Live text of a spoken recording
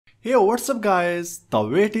Hey, what's up guys? The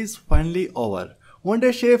wait is finally over.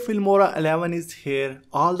 Montage Filmora 11 is here.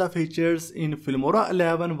 All the features in Filmora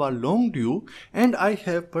 11 were long due and I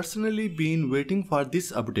have personally been waiting for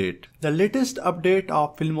this update. The latest update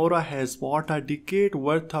of Filmora has brought a decade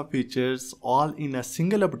worth of features all in a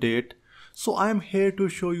single update. So I am here to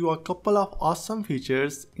show you a couple of awesome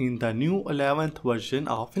features in the new 11th version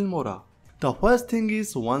of Filmora. The first thing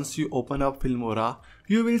is once you open up Filmora,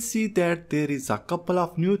 you will see that there is a couple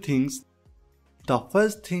of new things. The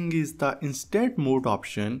first thing is the instant mode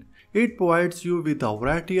option. It provides you with a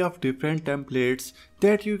variety of different templates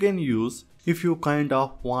that you can use if you kind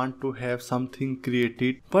of want to have something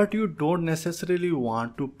created but you don't necessarily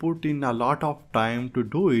want to put in a lot of time to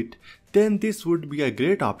do it, then this would be a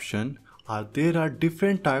great option. There are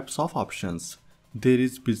different types of options. There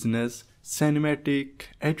is business, cinematic,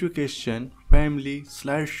 education, family,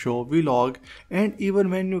 slideshow, vlog, and even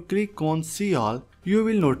when you click on see all, you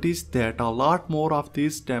will notice that a lot more of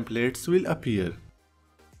these templates will appear.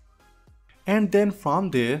 And then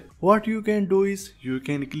from there, what you can do is you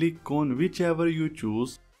can click on whichever you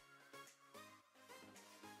choose.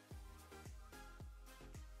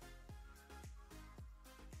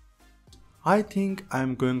 I think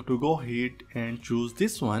I'm going to go ahead and choose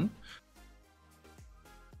this one.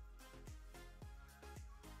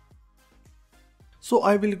 So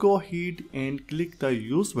I will go ahead and click the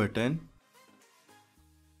use button.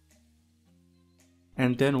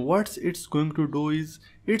 And then what it's going to do is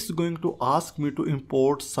it's going to ask me to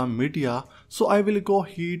import some media. So I will go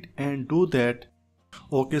ahead and do that.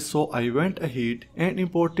 Okay, so I went ahead and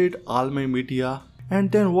imported all my media. And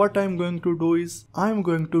then what I'm going to do is I'm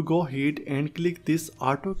going to go ahead and click this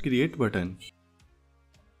auto create button.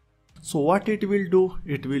 So what it will do,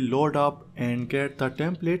 it will load up and get the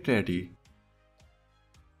template ready.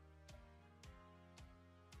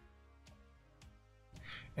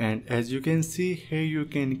 And as you can see here, you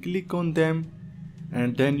can click on them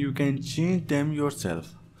and then you can change them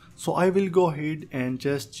yourself. So I will go ahead and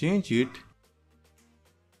just change it.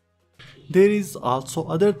 There is also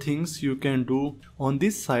other things you can do on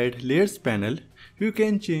this side layers panel. You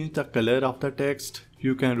can change the color of the text,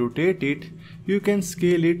 you can rotate it, you can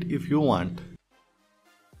scale it if you want.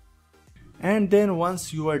 And then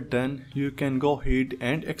once you are done, you can go ahead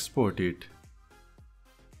and export it.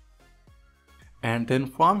 And then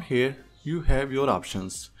from here you have your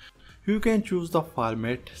options. You can choose the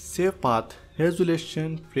format, save path,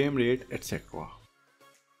 resolution, frame rate, etc.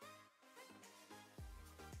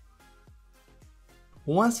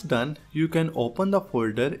 Once done, you can open the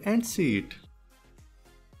folder and see it.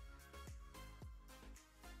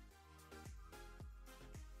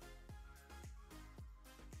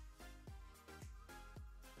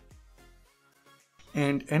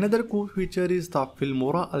 And another cool feature is the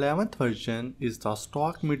Filmora 11th version is the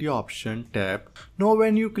stock media option tab. Now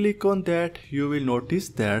when you click on that, you will notice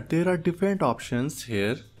that there are different options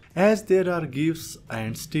here. As there are GIFs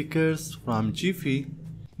and stickers from Jiffy,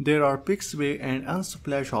 there are Pixabay and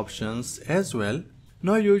Unsplash options as well.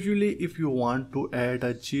 Now usually if you want to add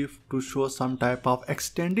a GIF to show some type of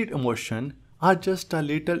extended emotion or just a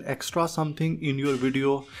little extra something in your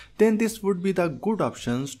video, then this would be the good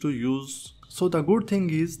options to use. So the good thing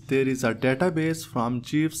is there is a database from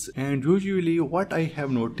GIFs, and usually what I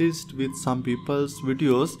have noticed with some people's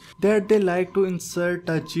videos that they like to insert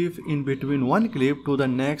a GIF in between one clip to the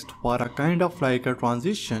next for a kind of like a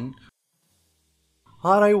transition.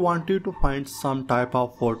 Or I wanted to find some type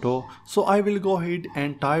of photo, so I will go ahead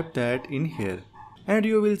and type that in here and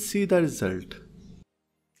you will see the result.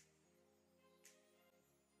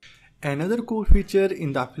 Another cool feature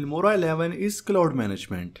in the Filmora 11 is cloud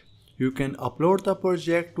management. You can upload the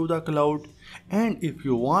project to the cloud, and if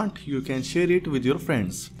you want, you can share it with your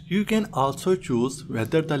friends. You can also choose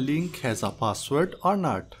whether the link has a password or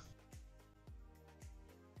not.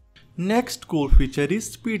 Next cool feature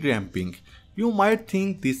is speed ramping. You might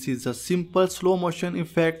think this is a simple slow motion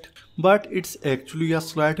effect, but it's actually a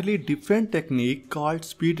slightly different technique called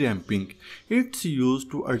speed ramping. It's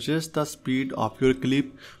used to adjust the speed of your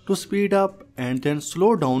clip to speed up and then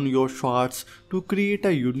slow down your shots to create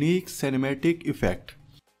a unique cinematic effect.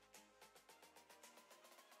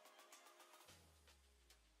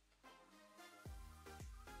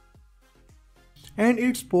 And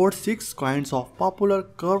it supports 6 kinds of popular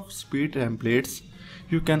curve speed templates.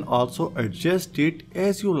 You can also adjust it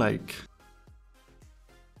as you like.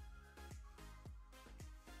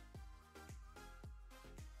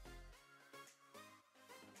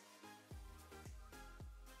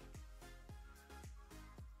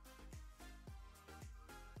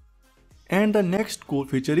 And the next cool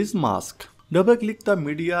feature is mask. Double click the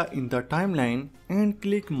media in the timeline and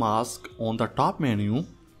click mask on the top menu.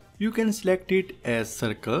 You can select it as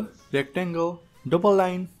circle, rectangle, double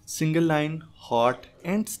line, single line, heart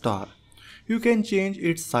and star. You can change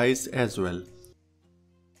its size as well.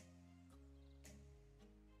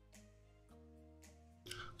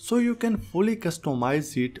 So you can fully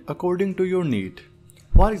customize it according to your need.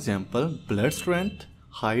 For example, blur strength,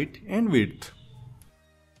 height and width.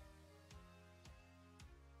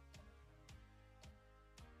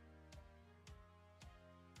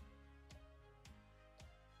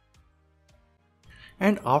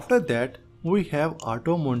 And after that, we have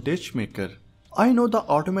Auto Montage Maker. I know the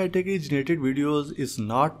automatically generated videos is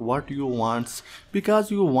not what you want because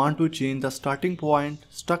you want to change the starting point,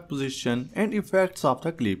 stuck position and effects of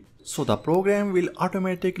the clip. So the program will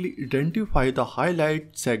automatically identify the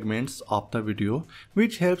highlight segments of the video,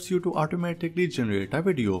 which helps you to automatically generate a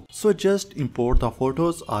video. So just import the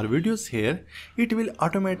photos or videos here. It will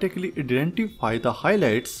automatically identify the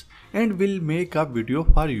highlights and will make a video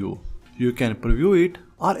for you. You can preview it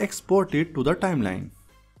or export it to the timeline.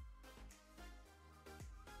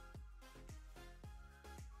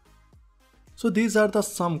 So these are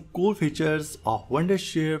some cool features of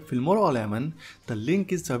Wondershare Filmora 11. The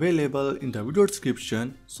link is available in the video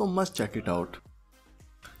description, so must check it out.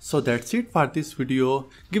 So that's it for this video.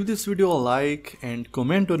 Give this video a like and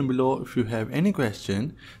comment down below if you have any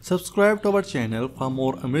question. Subscribe to our channel for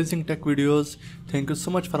more amazing tech videos. Thank you so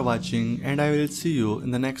much for watching and I will see you in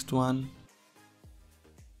the next one.